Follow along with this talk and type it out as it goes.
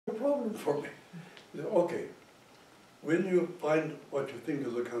problem for me. Okay, when you find what you think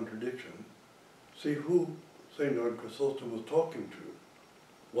is a contradiction, see who St. John Chrysostom was talking to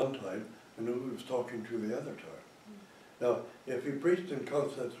one time and who he was talking to the other time. Now, if he preached in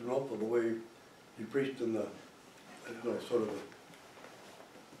Constantinople the way he preached in the, sort of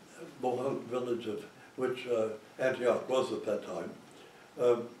a Bohemian village of which Antioch was at that time,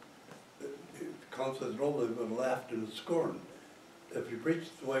 Constantinople would have laughed in scorn. If he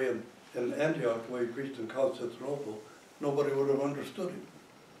preached the way in Antioch, the way he preached in Constantinople, nobody would have understood him.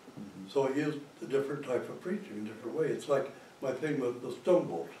 So he used a different type of preaching, a different way. It's like my thing with the stone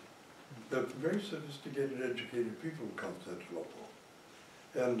bolt. They're very sophisticated, educated people in Constantinople.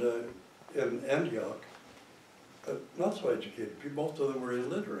 And in Antioch, not so educated people, most of them were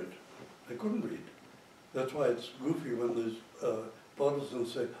illiterate. They couldn't read. That's why it's goofy when these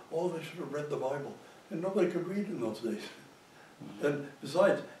Protestants say, oh, they should have read the Bible. And nobody could read in those days. And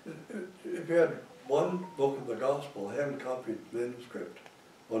besides, if you had one book of the gospel, hand-copied manuscript,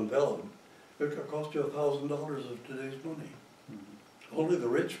 on vellum, it could cost you $1,000 of today's money. Only the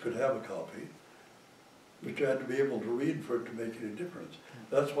rich could have a copy, but you had to be able to read for it to make any difference.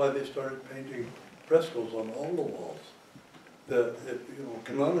 That's why they started painting frescoes on all the walls.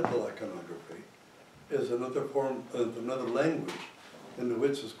 Canonical iconography is another form of another language into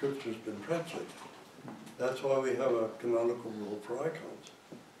which the scripture's been translated. That's why we have a canonical rule for icons.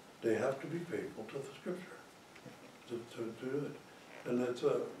 They have to be faithful to the scripture to do it. And it's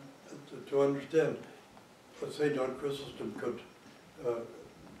to understand, let's say John Chrysostom could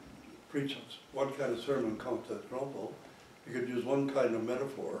preach one kind of sermon in Constantinople, he could use one kind of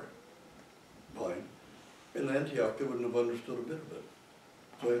metaphor, fine. In Antioch, they wouldn't have understood a bit of it.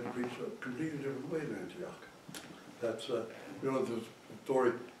 So he had to preach a completely different way in Antioch. That's, there's a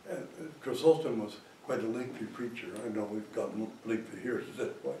story, Chrysostom was quite a lengthy preacher. I know we've gotten lengthy here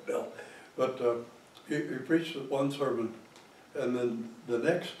right now. But he preached one sermon, and then the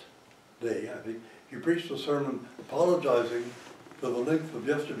next day, I think, he preached a sermon apologizing for the length of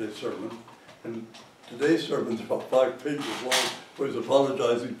yesterday's sermon, and today's sermon's about 5 pages long, so he's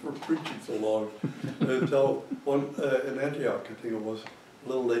apologizing for preaching so long. Until one, in Antioch, I think it was, a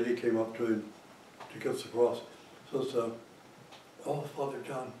little lady came up to him to kiss the cross, says, oh, Father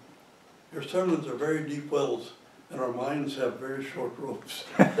John, your sermons are very deep wells, and our minds have very short ropes.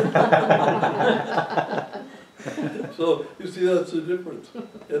 So, you see, that's the difference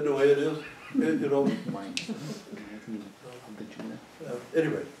in the way it is,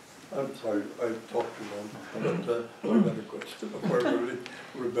 anyway, I'm sorry, I talked too long, but I better quit before everybody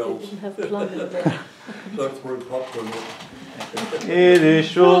rebels. So that's where popcorn is. It is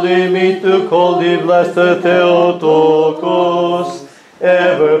surely meet to call thee blessed Theotokos,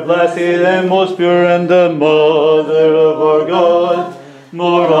 ever blessed and most pure, and the Mother of our God,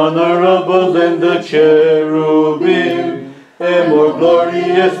 more honorable than the cherubim, and more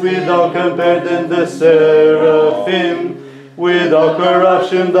glorious without compare than the seraphim. Without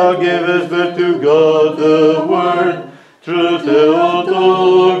corruption thou givest birth to God the Word. True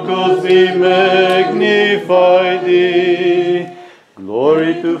Theotokos, we magnify thee.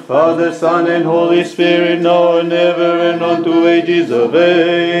 Glory to Father, Son, and Holy Spirit, now and ever, and unto ages of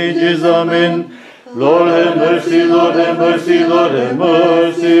ages. Amen. Lord have mercy, Lord have mercy, Lord have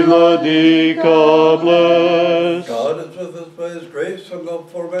mercy, Vladika bless. God is with us by his grace and love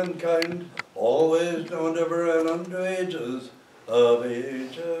for mankind, always, now and ever, and unto ages of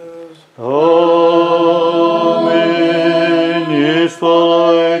ages. Amen.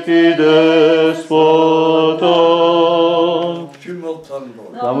 Isfoleti despoton.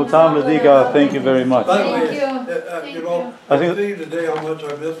 Lamutam Vladika, thank you very much. By the way, I think today how much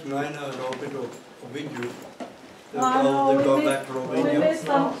I missed Nina and Ovidio. They've gone back to Romania. We miss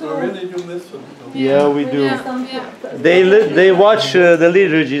them too. I really do miss them. Yeah, we do. They watch the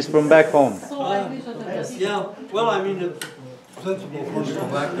liturgies from back home. Yeah, well, I mean, it's sensible for them to go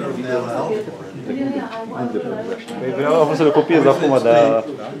back there and they'll help for it. Vreau să le copiez acum, dar...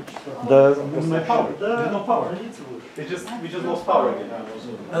 There's no power. We just lost power again.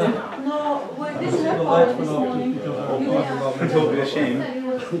 No, we didn't have power this morning. Until we're ashamed. It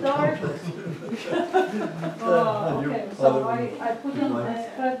was dark. Oh, okay. So I put on a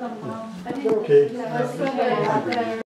spread on. I didn't.